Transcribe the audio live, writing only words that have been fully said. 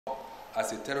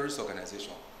as a terrorist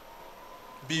organization.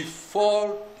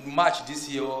 Before March this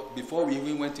year, before we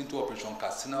even went into Operation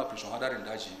Katsina, Operation Haram,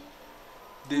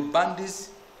 the bandits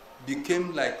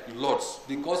became like lords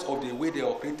because of the way they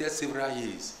operated several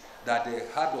years. That they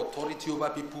had authority over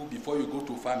people. Before you go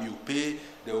to farm, you pay.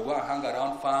 They will go and hang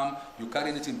around farm. You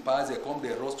carry anything past, they come,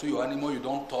 they roast to your animal. You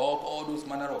don't talk. All those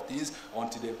manner of things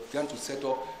until they began to set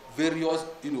up various,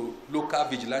 local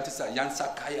vigilantes,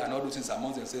 Yansakai and all those things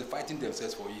amongst themselves, fighting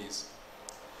themselves for years.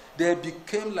 They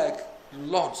became like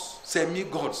lords,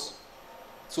 semi-gods.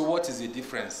 So what is the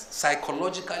difference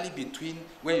psychologically between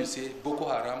when you say Boko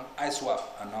Haram, ISWAP,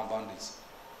 and now bandits?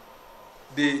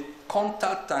 The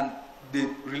contact and the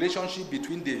relationship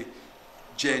between the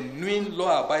genuine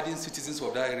law-abiding citizens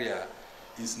of that area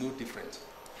is no different.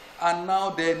 And now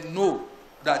they know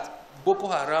that Boko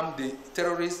Haram, the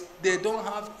terrorists, they don't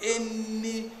have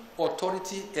any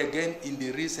authority again in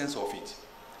the real sense of it.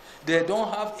 They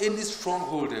don't have any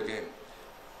stronghold again.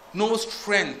 No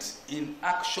strength in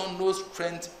action, no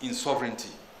strength in sovereignty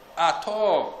at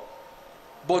all.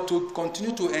 But to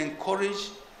continue to encourage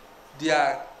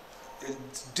their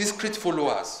discreet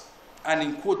followers, and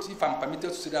in quote, if I'm permitted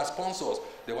to say their sponsors,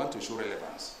 they want to show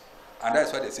relevance. And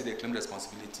that's why they say they claim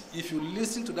responsibility. If you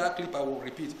listen to that clip, I will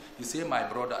repeat, he said, my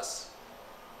brothers.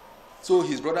 So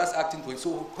his brothers acting for him. So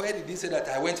where did he say that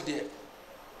I went there?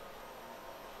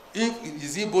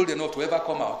 Is he bold enough to ever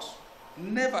come out?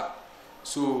 Never.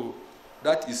 So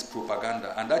that is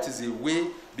propaganda. And that is a way,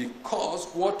 because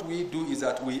what we do is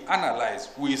that we analyze,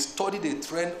 we study the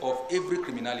trend of every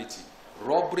criminality.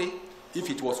 Robbery, if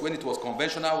it was when it was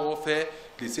conventional warfare,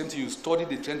 the same thing, you study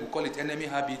the trend, we call it enemy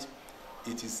habit.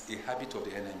 It is a habit of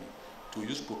the enemy to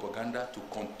use propaganda to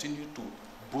continue to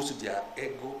boost their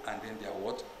ego and then their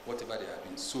whatever they have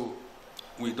been. So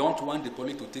we don't want the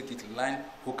public to take it line,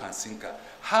 hook and sinker.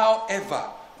 However,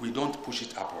 we don't push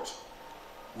it upward.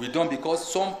 We don't,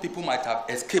 because some people might have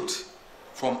escaped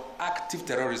from active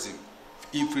terrorism,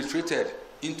 infiltrated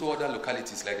into other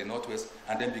localities like the Northwest,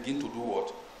 and then begin to do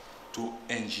what? To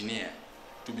engineer,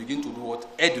 to begin to do what?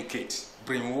 Educate,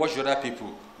 brainwash other people.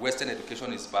 Western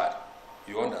education is bad.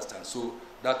 You understand? So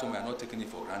that one we are not taking it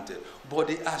for granted. But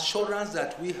the assurance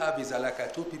that we have is that, like I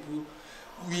told people,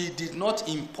 we did not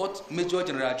import Major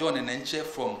General John Enenche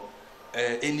from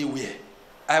anywhere.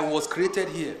 I was created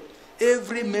here.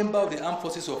 Every member of the armed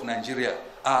forces of Nigeria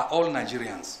are all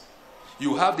Nigerians.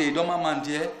 You have the Idoma man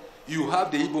there, you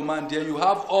have the Igbo man there, you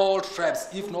have all tribes,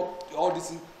 if not all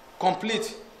this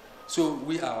complete. So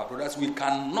we are our brothers, we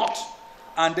cannot.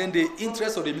 And then the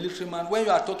interest of the military man, when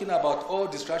you are talking about all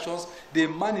distractions, the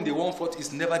man in the 140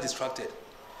 is never distracted.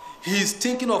 He is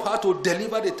thinking of how to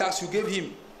deliver the task you gave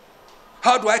him.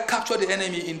 How do I capture the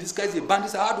enemy? In this case, the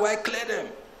bandits, how do I clear them?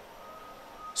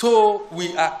 So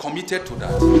we are committed to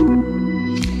that.